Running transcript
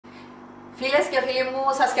Φίλες και φίλοι μου,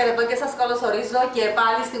 σας χαιρετώ και σας καλωσορίζω και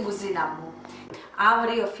πάλι στην κουζίνα μου.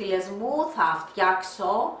 Αύριο, φίλες μου, θα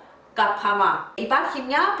φτιάξω καππαμά. Υπάρχει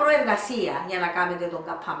μια προεργασία για να κάνετε τον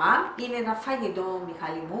καππαμά. Είναι ένα φαγητό,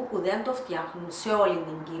 Μιχάλη μου, που δεν το φτιάχνουν σε όλη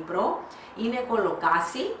την Κύπρο. Είναι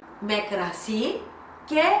κολοκάσι με κρασί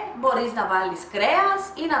και μπορείς να βάλεις κρέας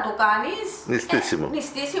ή να το κάνεις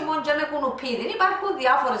νηστίσιμο και με κουνουπίδι. Υπάρχουν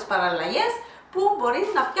διάφορες παραλλαγές που μπορείς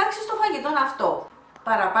να φτιάξεις το φαγητό αυτό.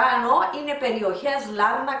 Παραπάνω είναι περιοχές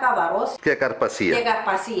Λάρνα, Καβαρός και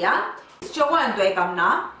Καρπασία. Και εγώ δεν το έκανα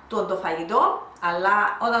το φαγητό, αλλά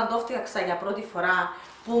όταν το φτιάξα για πρώτη φορά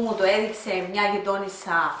που μου το έδειξε μια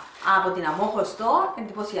γειτόνισσα από την Αμόχωστο,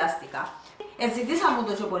 εντυπωσιάστηκα. Ζητήσα μου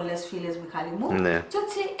το και πολλές φίλες, Μιχάλη μου, και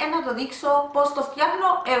έτσι να το δείξω πώς το φτιάχνω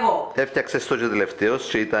εγώ. Έφτιαξες το και τελευταίος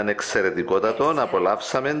και ήταν εξαιρετικότατο,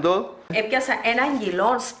 απολαύσαμε το. Έπιασα 1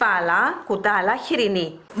 κιλό σπάλα, κουτάλα,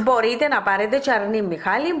 χοιρινή. Μπορείτε να πάρετε και αρνί,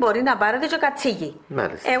 Μιχάλη, μπορεί να πάρετε και κατσίκι.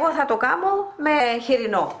 Εγώ θα το κάνω με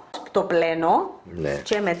χοιρινό. Το πλένω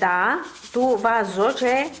και μετά του βάζω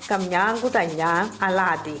και καμιά κουταλιά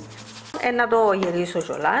αλάτι. Να το γυρίσω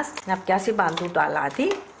κιόλας, να πιάσει παντού το αλάτι.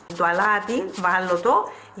 Το αλάτι βάλω το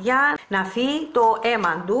για να φύγει το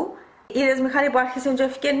αίμα του. Είδες, Μιχάλη, που άρχισε και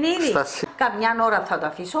ευκαινίδι. Καμιά ώρα θα το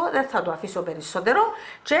αφήσω, δεν θα το αφήσω περισσότερο.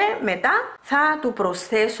 Και μετά θα του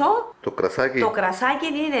προσθέσω το κρασάκι. Το κρασάκι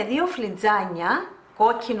είναι 2 φλιτζάνια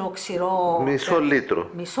κόκκινο ξηρό. Μισό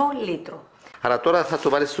λίτρο. Αλλά τώρα θα το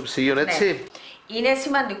βάλεις στο ψυγείο, έτσι. Ναι. Είναι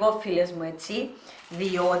σημαντικό, φίλες μου, έτσι,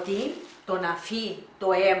 διότι το να φύγει το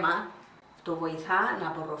αίμα το βοηθά να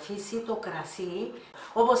απορροφήσει το κρασί,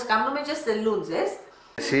 όπως κάνουμε και στις λούτζες.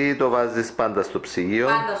 Εσύ το βάζεις πάντα στο ψυγείο.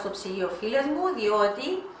 Πάντα στο ψυγείο, φίλες μου, διότι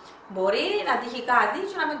μπορεί να τύχει κάτι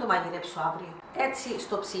και να μην το μαγειρέψω αύριο. Έτσι,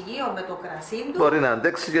 στο ψυγείο με το κρασί του. Μπορεί να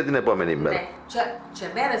αντέξει για την επόμενη μέρα. Ναι, και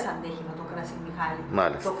μέρες αντέχει με το κρασί, Μιχάλη.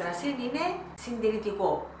 Μάλιστα. Το κρασί είναι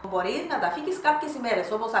συντηρητικό. Μπορεί να τα φύγεις κάποιες ημέρες,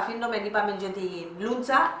 όπως αφήνουμε, είπαμε, και τη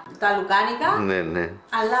λούτσα, τα λουκάνικα. Ναι.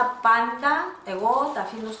 Αλλά πάντα εγώ τα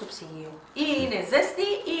αφήνω στο ψυγείο. Ή είναι ζέστη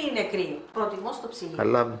ή είναι κρύο. Προτιμώ στο ψυγείο.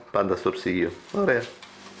 Αλλά πάντα στο ψυγείο. Ωραία.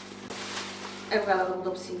 Έβγαλα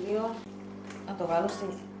το ψυγείο. Να το βάλω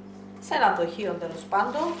σε ένα δοχείο, τέλος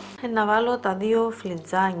πάντων. Να βάλω τα 2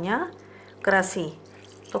 φλιτζάνια κρασί.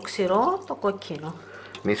 Το ξηρό, το κόκκινο.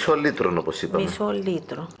 Μισό λίτρο, όπως είπαμε. Μισό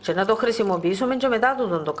λίτρο. Και να το χρησιμοποιήσουμε και μετά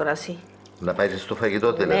το κρασί. Να πάει στο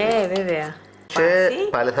φαγητό, δηλαδή. Ναι, βέβαια. Και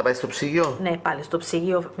πάλι θα πάει στο ψυγείο. Ναι, πάλι στο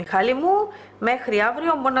ψυγείο, Μιχάλη μου. Μέχρι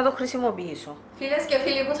αύριο μπορώ να το χρησιμοποιήσω. Φίλες και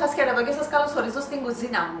φίλοι μου, σας χαιρετώ και σας καλωσορίζω στην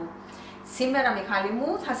κουζίνα μου. Σήμερα, Μιχάλη μου,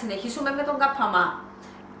 θα συνεχίσουμε με τον καππαμά.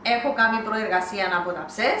 Έχω κάνει προεργασία από τα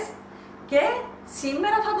ψες και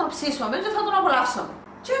σήμερα θα τον ψήσουμε και θα τον απολαύσουμε.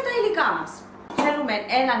 Και τα υλικά μας. Θέλουμε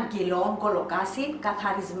 1 κιλό κολοκάσι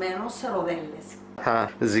καθαρισμένο σε ροδέλες. Θα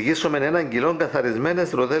ζυγίσουμε 1 κιλό καθαρισμένες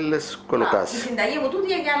ροδέλες κολοκάσι. Η συνταγή μου τούτη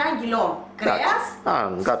για 1 κιλό κρέας,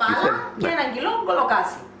 σπάλα και 1 κιλό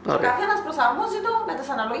κολοκάσι. Ο καθένας προσαρμόζει το με τις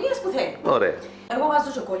αναλογίες που θέλει. Ωραία. Εγώ βάζω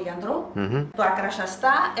και κόλιαντρου. Το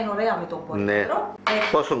ακρασιαστά είναι ωραία με τον κόλιαντρο.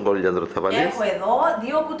 Πόσο κόλιαντρο θα βάλεις? Έχω εδώ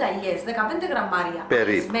 2 κουταλιές, 15 γραμμάρια.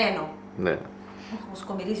 Περίπου. Αλεσμένο. Ναι. Έχω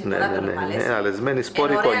σκομυρίσει τώρα το λιπαλές. Αλεσμένοι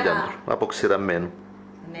σπόροι κόλιαντρου, από ξηραμένο.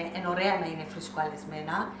 Ναι, είναι ωραία να είναι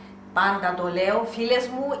φρυσκοαλεσμένα. Πάντα το λέω, φίλες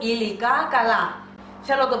μου, υλικά καλά.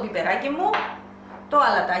 Θέλω το πιπεράκι μου, το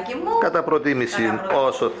αλατάκι μου. Κατά προτίμηση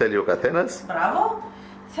όσο θέλει ο καθένας. Μπράβο.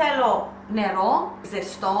 Θέλω νερό,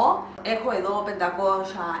 ζεστό. Έχω εδώ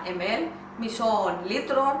 500 ml, μισό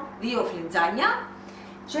λίτρο, 2 φλιτζάνια.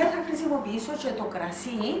 Και θα χρησιμοποιήσω και το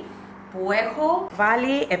κρασί που έχω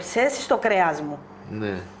βάλει εψές στο κρέας μου.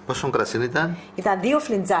 Ναι. Πόσο κρασί ήταν? Ήταν 2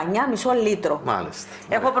 φλιτζάνια, μισό λίτρο. Μάλιστα.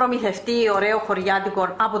 Έχω προμηθευτεί ωραίο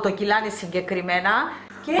χωριάτικο από το κιλάνι συγκεκριμένα.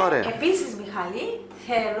 Και επίσης, Μιχάλη,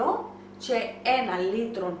 θέλω και 1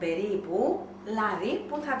 λίτρο περίπου λάδι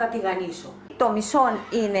που θα τα τηγανίσω. Το μισό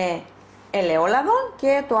είναι ελαιόλαδο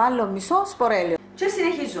και το άλλο μισό σπορέλαιο. Και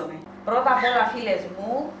συνεχίζουμε. Πρώτα απ' όλα, φίλες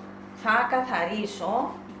μου, θα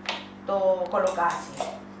καθαρίσω το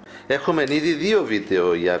κολοκάσι. Έχουμε ήδη 2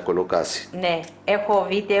 βίντεο για κολοκάσι. Ναι, έχω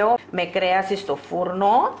βίντεο με κρέας στο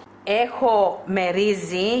φούρνο. Έχω με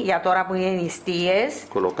ρύζι για τώρα που είναι νηστείες.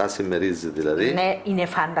 Κολοκάσι με ρύζι δηλαδή. Ναι, είναι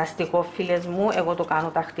φανταστικό, φίλες μου. Εγώ το κάνω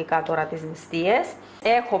τακτικά τώρα τις νηστείες.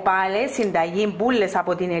 Έχω πάλι συνταγή μπούλες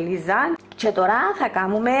από την Ελίζα. Και τώρα θα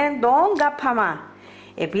κάνουμε τον καππαμά.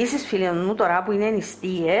 Επίσης, φίλες μου, τώρα που είναι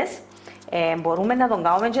νηστείες, μπορούμε να τον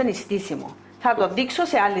κάνουμε και νηστίσιμο. Θα το δείξω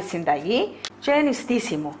σε άλλη συνταγή και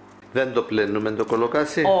νηστίσιμο. Δεν το πλένουμε το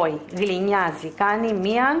κολοκάσι. Όχι, γλυνιάζει. Κάνει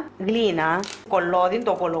μία γλίνα. Κολόδι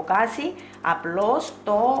το κολοκάσι, απλώς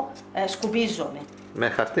το σκουπίζουμε. Με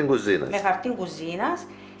χαρτί κουζίνας. Με χαρτί κουζίνας.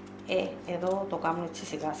 Εδώ το κάνουμε έτσι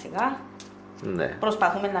σιγά σιγά. Ναι.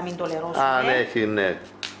 Προσπαθούμε να μην το λερώσουμε. Αν έχει, ναι,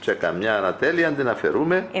 και καμιά ανατέλεια, την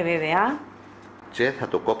αφαιρούμε. Βέβαια. Και θα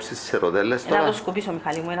το κόψεις σε ροδέλες τώρα. Να το σκουπίσω,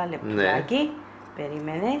 Μιχάλη μου, ένα λεπτάκι. Ναι.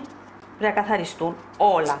 Περίμενε. Πρέπει να καθαριστούν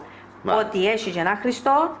όλα. Ό,τι έχει και ένα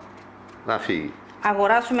Χριστό. Να φύγει.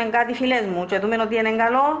 Αγοράσουμε κάτι, φίλες μου, και δούμε ότι είναι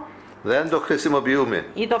καλό. Δεν το χρησιμοποιούμε.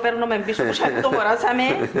 Ή το παίρνουμε πίσω που το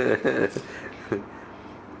αγοράσαμε.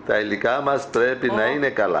 Τα υλικά μας πρέπει να είναι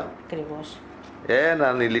καλά. Ακριβώς.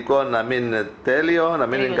 Έναν υλικό να μην είναι τέλειο, να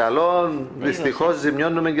μην είναι καλό, δυστυχώς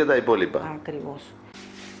ζημιώνουμε και τα υπόλοιπα. Ακριβώς.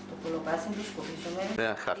 Το κολοκάσι το σκοπίζουμε με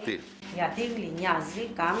ένα χαρτί. Γιατί γλυνιάζει,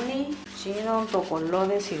 κάνει τσίνο το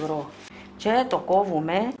κολόδες υγρό. Και το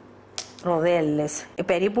κόβουμε ροδέλες.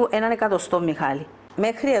 Περίπου 1 εκατοστό, Μιχάλη.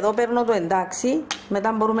 Μέχρι εδώ παίρνω το εντάξει,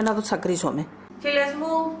 μετά μπορούμε να το τσακρίσουμε. Φίλες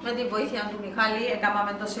μου, με τη βοήθεια του Μιχάλη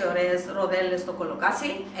έκαναμε τόσες ωραίες ροδέλες στο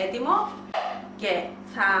κολοκάσι, έτοιμο. Και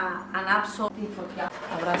θα ανάψω τη φωτιά.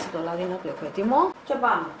 Θα βράσει το λάδι να το έχω έτοιμο. Και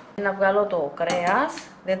πάμε. Να βγάλω το κρέας.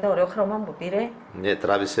 Δεν είναι το ωραίο χρώμα που πήρε. Ναι,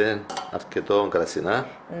 τράβησε αρκετό κρασινά.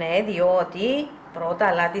 Ναι, διότι πρώτα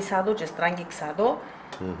αλάτισα το και στράγγιξα το.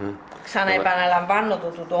 Ξαναεπαναλαμβάνω το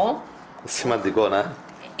τούτο. Σημαντικό, να.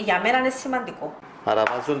 Για μένα είναι σημαντικό. Άρα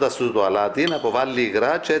βάζοντας το αλάτι να αποβάλει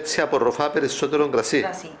υγρά και έτσι απορροφά περισσότερο κρασί.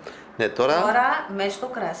 Ναι, τώρα μέσα στο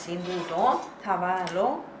κρασί τούτο θα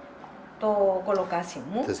βάλω το κολοκάσι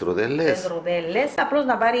μου. Τις ροδέλες. Απλώς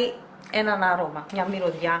να πάρει έναν άρωμα, μια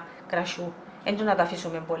μυρωδιά κρασιού. Έτσι να τα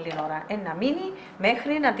αφήσουμε πολύ ώρα. Να μείνει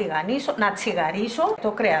μέχρι να τσιγαρίσω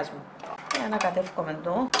το κρέας μου. Ανακατεύουμε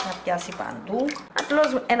εδώ, να πιάσει παντού.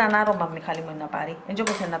 Απλώς έναν άρωμα, Μιχάλη μου, να πάρει. Έτσι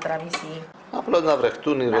όπως να τραβήσει. Απλώς να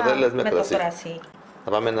βρεχτούν οι ροδέλες με κρασί.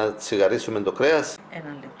 Θα πάμε να τσιγαρίσουμε το κρέας.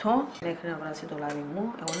 Ένα λεπτό, μέχρι να βράσει το λάδι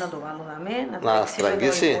μου. Εγώ να το βάλω δαμέ, να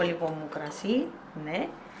στραγγίσει το υπόλοιπο μου κρασί. Ναι.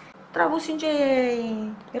 Τραβούσουν και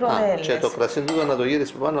οι ροδέλες. Και το κρασί του να το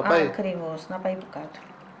γύρισεις που πάνω να πάει. Ακριβώς, να πάει από κάτω.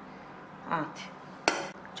 Άτε.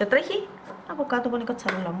 Και τρέχει από κάτω από την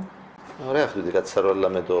κατσαρόλα μου. Ωραία αυτή την κατσαρόλα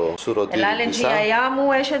με το σουρωτήρι. Ελάλε, γιαγιά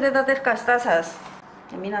μου, έχετε τα τερκαστά σας.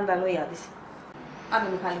 Εμείναν τα λόγια της. Άντε,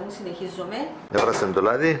 Μιχάλη μου, συνεχίζουμε. Έβρασε το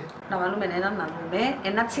λάδι. Να βάλουμε έναν να δούμε.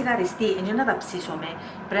 Ένα τσιγαριστή, έτσι να τα ψήσουμε.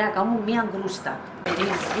 Πρέπει να κάνουμε μία γκρούστα.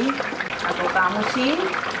 Ελίζη, να το κάμουσει.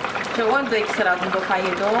 Και εγώ δεν το ήξερα το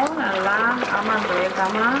φαγητό, αλλά άμα το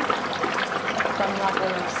έκανα, θα μου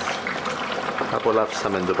απόλαυσει.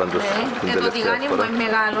 Απολαύσαμε το πάντως την τελευταία φορά. Το τηγάνι μου είναι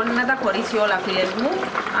μεγάλο, να τα χωρίσει όλα, φίλες μου.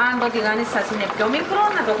 Αν το τηγάνι σας είναι πιο μικρό,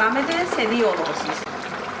 να το κάνετε σε 2 δόσεις.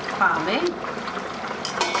 Πάμε.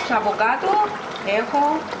 Και από κάτω έχω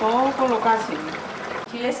το κολοκάσι μου.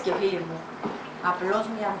 Φίλες και φίλοι μου, απλώς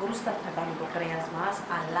μια γκρούστα θα κάνει το κρέας μας,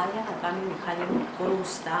 αλλά για να κάνει, Μιχάλη μου,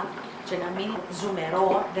 γκρούστα και να μείνει ζουμερό,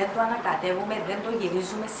 δεν το ανακατεύουμε, δεν το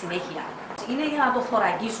γυρίζουμε συνέχεια. Είναι για να το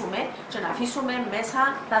θωρακίσουμε και να αφήσουμε μέσα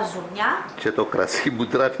τα ζουμιά. Και το κρασί που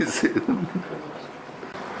τράβησε.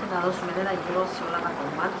 Θα δώσουμε ένα γύρο σε όλα τα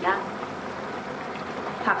κομμάτια.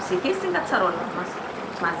 Θα ψηθεί στην κατσαρόλα μας,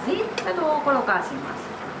 μαζί με το κολοκάσι μας.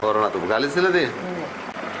 Μπορώ να το βγάλεις δηλαδή. Ναι.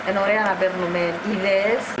 Είναι ωραία να παίρνουμε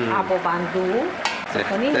ιδέες από παντού.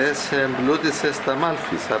 Χτες εμπλούτησες τα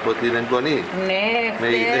Μάλφης από την εγγονή. Ναι, με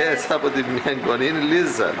ιδέες από την εγγονή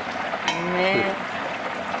Ελίζα. Ναι,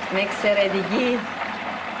 με εξαιρετική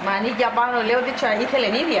μανίκια πάνω, λέω ότι ήθελε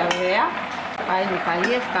ίδια βέβαια. Πάει Μιχάλη,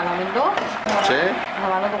 ευκάλαμε το. Να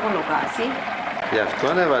βάλω το κολοκάσι. Γι' αυτό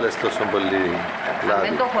έβαλες τόσο πολύ λάδι. Αν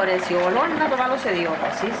δεν το χωρέσει όλο, να το βάλω σε 2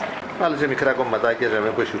 δόσεις. Βάλε σε μικρά κομματάκια για να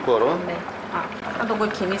μην έχει χώρο. Ναι. Να το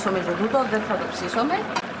κοκκινήσω με το τούτο, δεν θα το ψήσουμε.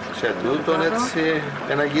 Σε τούτον έτσι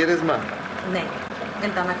ένα γύρισμα. Ναι, δεν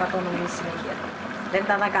τα ανακατώνουμε συνέχεια. Δεν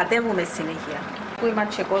τα ανακατεύουμε συνέχεια. Που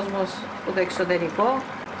είμαστε και κόσμος από το εξωτερικό,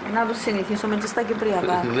 να τους συνηθίσουμε και στα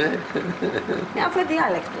κυπριακά. Ναι. Αφού είναι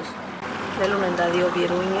διάλεκτος. Θέλουμε τα 2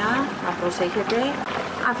 πυρούνια, να προσέχετε.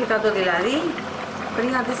 Αφήκα το δηλαδή,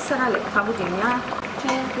 πριν 4 λεπτά από τη μια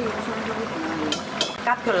και τελειώσαμε το κουταλάκι.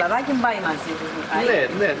 Κάποιο λαδάκι πάει μαζί του, Μιχάλη.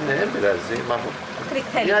 Ναι, δεν πειράζει.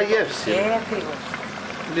 Για γεύση. Ακριβώς.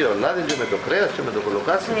 2 λάδι και με το κρέας και με το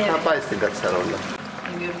κολοκάσι θα πάει στην κατσαρόλα. Η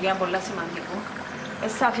δημιουργία είναι πολύ σημαντικό.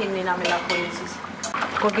 Δεν σ' αφήνει να μελαγχολήσεις.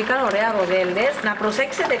 Κοπήκαν ωραία ροδέλες. Να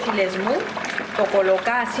προσέξετε, φίλες μου, το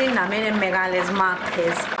κολοκάσι να μην είναι μεγάλες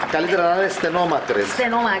μάκρες. Καλύτερα να είναι στενόμακρες.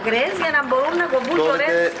 Στενόμακρες για να μπορούν να κοπούν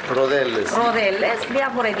ωραίες ροδέλες.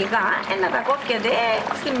 Διαφορετικά να τα κόφκετε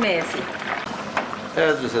στη μέση.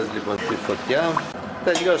 Έζουσες λοιπόν τη φωτιά.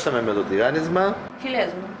 Τελειώσαμε με το τηγάνισμα. Φίλες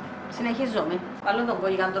μου, συνεχίζουμε. Βάλω τον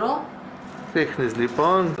κόλιαντρο. Ρίχνεις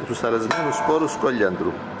λοιπόν τους αλεσμένους σπόρους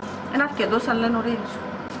κόλιαντρου. Ένα αρκετός, αλλά είναι ωραίος.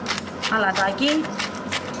 Αλατάκι.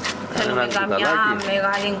 θέλουμε καμιά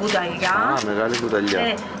μεγάλη κουταλιά. Α, μεγάλη κουταλιά.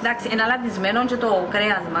 Εντάξει, είναι αλατισμένο και το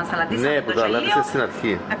κρέας μας αλατίσαμε. Ναι, που το αλάτισε στην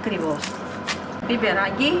αρχή. Ακριβώς.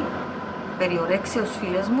 Πιπεράκι, περιορέξεως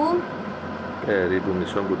φίλες μου. Περίπου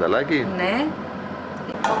μισό κουταλάκι. Ναι.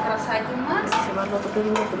 Το κρασάκι μας, σε βάλω το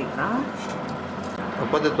περιμετρικά.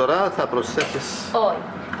 Οπότε τώρα θα προσθέσεις... Όχι.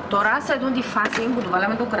 Τώρα σε αυτή τη φάση που του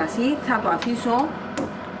βάλαμε το κρασί θα το αφήσω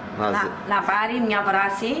να πάρει μια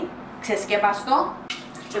βράση, ξεσκέπαστο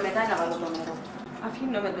και μετά να βάλω το νερό.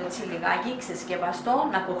 Αφήνουμε το έτσι λιγάκι ξεσκέπαστο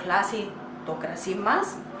να κοχλάσει το κρασί μας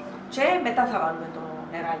και μετά θα βάλουμε το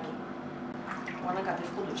νεράκι. Εγώ να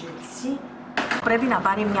κατεύχω το έτσι. Πρέπει να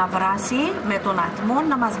πάρει μια βράση με τον ατμό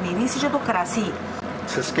να μας μυρίσει και το κρασί.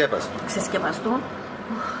 Ξεσκέπαστο. Ξεσκέπαστο.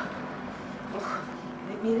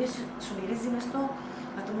 Σου μυρίζει μες στο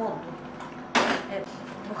ατμό του.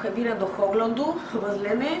 Πήρε το χόγλο του, όπως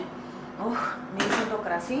λέμε. Μύρισε το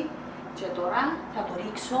κρασί. Και τώρα θα το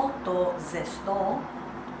ρίξω το ζεστό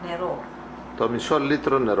νερό. Το μισό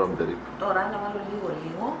λίτρο νερό περίπου. Τώρα να βάλω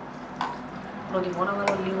λίγο. Προτιμώ να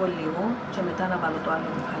βάλω λίγο και μετά να βάλω το άλλο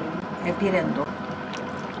μηχανή. Πήρε το.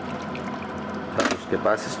 Θα το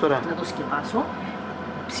σκεπάσεις τώρα. Να το σκεπάσω.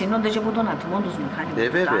 Ψήνονται και από τον ατμό τους μηχανικά.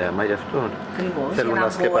 Βέβαια, μα γι' αυτό. Ακριβώς, θέλουν για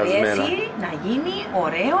να μπορέσει να γίνει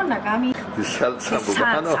ωραίο, να κάνει τη σάλτσα που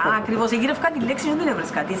πάνω. Ακριβώς, εγγύρευκα τη λέξη και δεν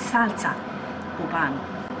έβρισκα, τη σάλτσα που πάνω.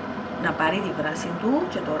 Να πάρει τη βράση του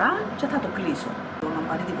και τώρα και θα το κλείσω. Να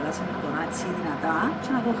πάρει τη βράση του τώρα έτσι δυνατά και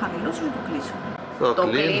να το χαμηλώσω και το κλείσω. Το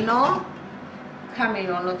κλείνω,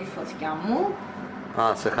 χαμηλώνω τη φωτιά μου. Α,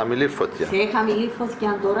 σε χαμηλή φωτιά. Σε χαμηλή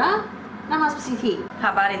φωτιά τώρα. Να μας ψηθεί. Θα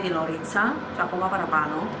πάρει την ωρίτσα και ακόμα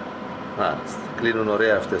παραπάνω. Μάλιστα. Κλείνουν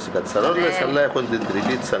ωραία αυτές οι κατσαρόλες, αλλά έχουν την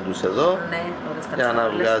τρυπίτσα τους εδώ για να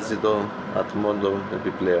βγάζει το ατμό το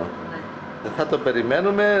επιπλέον. Θα το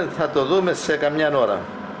περιμένουμε, θα το δούμε σε καμιά ώρα.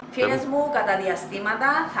 Φίλες μου, κατά διαστήματα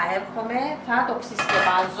θα έρχομαι, θα το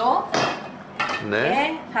ξεσκεπάζω και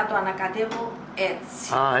θα το ανακατεύω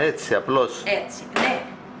έτσι. Α, έτσι, απλώς. Έτσι, ναι,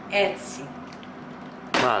 έτσι.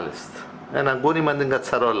 Μάλιστα. Ένα κούνημα την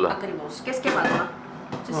κατσαρόλα. Ακριβώς. Και σκεπάζω.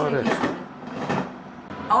 Και συνεχίζουμε.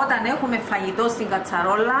 Όταν έχουμε φαγητό στην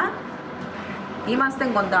κατσαρόλα, είμαστε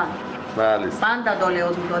κοντά. Μάλιστα. Πάντα το λέω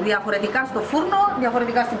τούτο. Διαφορετικά στο φούρνο,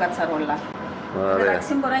 διαφορετικά στην κατσαρόλα.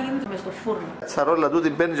 Μεταξύ μπορεί να γίνει μες στο φούρνο. Η κατσαρόλα τούτη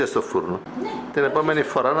μπαίνει και στο φούρνο. Ναι. Την επόμενη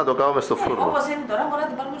φορά να το κάνουμε στο φούρνο. Όπως είναι τώρα, μπορεί να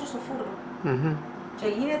την πάρουμε και στο φούρνο. Και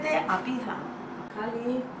γίνεται απίθανο.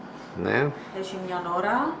 Καλή. Ναι. Έχει μια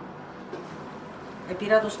ώρα.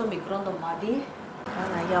 Πήρα το στο μικρό το μάτι.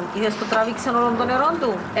 Είδες το τραβήξε όλο το νερό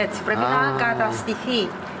του. Έτσι πρέπει να καταστηθεί.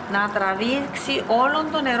 Να τραβήξει όλο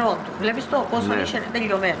το νερό του. Βλέπεις το πόσο είναι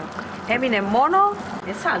τελειωμένο. Έμεινε μόνο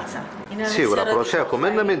σάλτσα. Σίγουρα προσέχουμε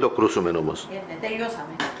να μην το κρούσουμε όμως. Ναι,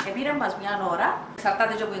 τελειώσαμε. Πήρε μας μια ώρα.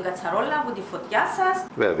 Εξαρτάται και από την κατσαρόλα, από τη φωτιά σας.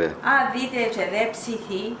 Βέβαια. Αν δείτε και δεν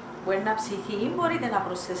ψηθεί, μπορεί να ψηθεί, μπορείτε να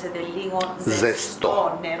προσθέσετε λίγο ζεστό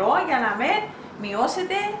νερό για να με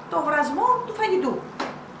μειώσετε το βρασμό του φαγητού.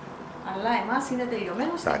 Αλλά εμάς είναι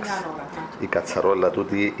τελειωμένο στην μια ώρα. Η κατσαρόλα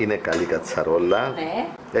τούτη είναι καλή κατσαρόλα. Ναι.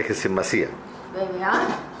 Έχει σημασία. Βέβαια,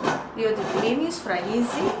 διότι κλείνει,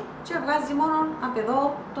 σφραγίζει και βγάζει μόνο από εδώ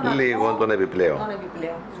τον ατμό. Λίγο τον επιπλέον.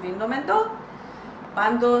 Σβήνουμε το.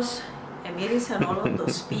 Πάντως, εμύρισαν όλο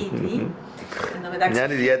το σπίτι.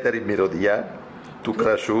 Μια ιδιαίτερη μυρωδιά του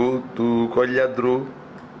κρασού, του κόλιαντρου.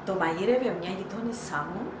 Το μαγείρευε μια γειτόνισσά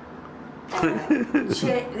μου.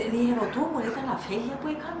 Και διερωτούμουν, ήταν αφέλεια που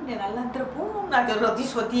έκανε, αλλά ντρεπούμουν να το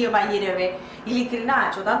ρωτήσω τι μαγείρευε. Ειλικρινά,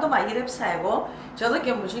 και όταν το μαγείρεψα εγώ, και όταν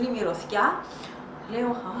και μου γίνει η μυρωδιά,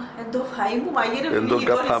 λέω, εν το φαΐ που μαγείρευε η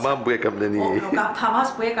γειτόνισσα. Εν το καππαμά που έκανε. Ο καππαμάς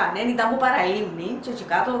που έκανε, ήταν που παραλίμνη, και εκεί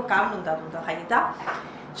κάτω κάνουν τα φαγητά.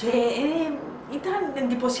 Και ήταν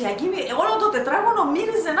εντυπωσιακή, όλο το τετράγωνο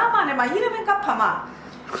μύριζε να μάνε, μαγείρευε καππαμά.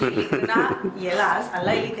 Και ειλικρινά γελάς,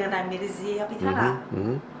 αλλά ειλικρινά μύριζει απειθανά.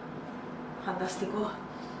 Φανταστικό.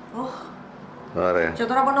 Ωραία. Και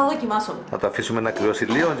τώρα μπορώ να δοκιμάσω. Θα το αφήσουμε να κρυώσει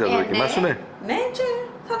λίγο και να το δοκιμάσουμε. Ναι, και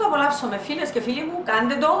θα το απολαύσουμε. Φίλες και φίλοι μου,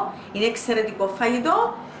 κάντε το. Είναι εξαιρετικό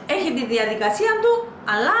φαγητό. Έχει τη διαδικασία του,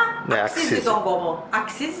 αλλά αξίζει τον κόπο.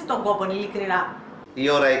 Αξίζει τον κόπο, ειλικρινά. Η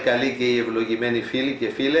ώρα η καλή και οι ευλογημένοι φίλοι και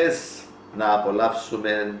φίλες να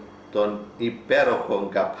απολαύσουμε τον υπέροχο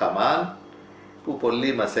Καππαμά που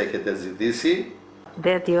πολλοί μας έχετε ζητήσει.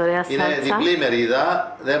 Είναι διπλή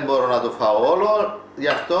μερίδα, δεν μπορώ να το φάω όλο, γι'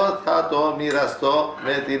 αυτό θα το μοιραστώ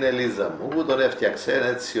με την Ελίζα μου που τον έφτιαξε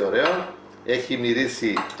έτσι ωραίο. Έχει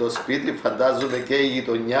μυρίσει το σπίτι, φαντάζομαι και η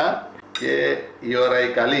γειτονιά και η ώρα η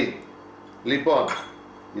καλή. Λοιπόν,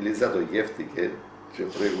 η Ελίζα το γεύτηκε και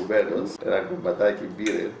προηγουμένως ένα κομματάκι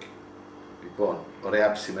πήρε. Λοιπόν,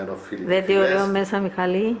 ωραία ψημένο φίλοι. Δεν τι ωραίο μέσα,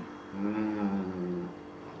 Μιχαλή.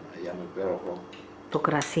 υπέροχο. Το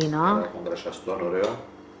κρασί, να. Υπέροχο, κρασιαστό, ωραίο.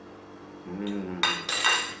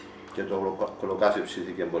 Και το κολοκάσι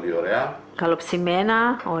ψήθηκε πολύ ωραία.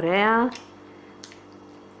 Καλοψημένα, ωραία.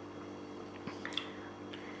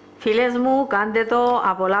 Φίλες μου, κάντε το,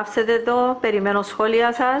 απολαύσετε το, περιμένω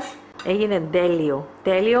σχόλια σας. Έγινε τέλειο,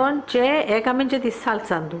 τέλειο και έκαμε και τη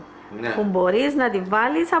σάλτσα του. Ναι. Που μπορείς να τη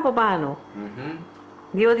βάλεις από πάνω.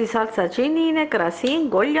 Διότι η σάλτσα τσίνη είναι κρασί,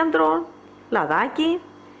 κόλιαντρο, λαδάκι.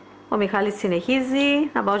 Ο Μιχάλης συνεχίζει,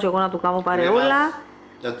 να πάω και εγώ να του κάνω παρεούλα.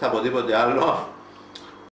 Δεν θα πω τίποτε άλλο.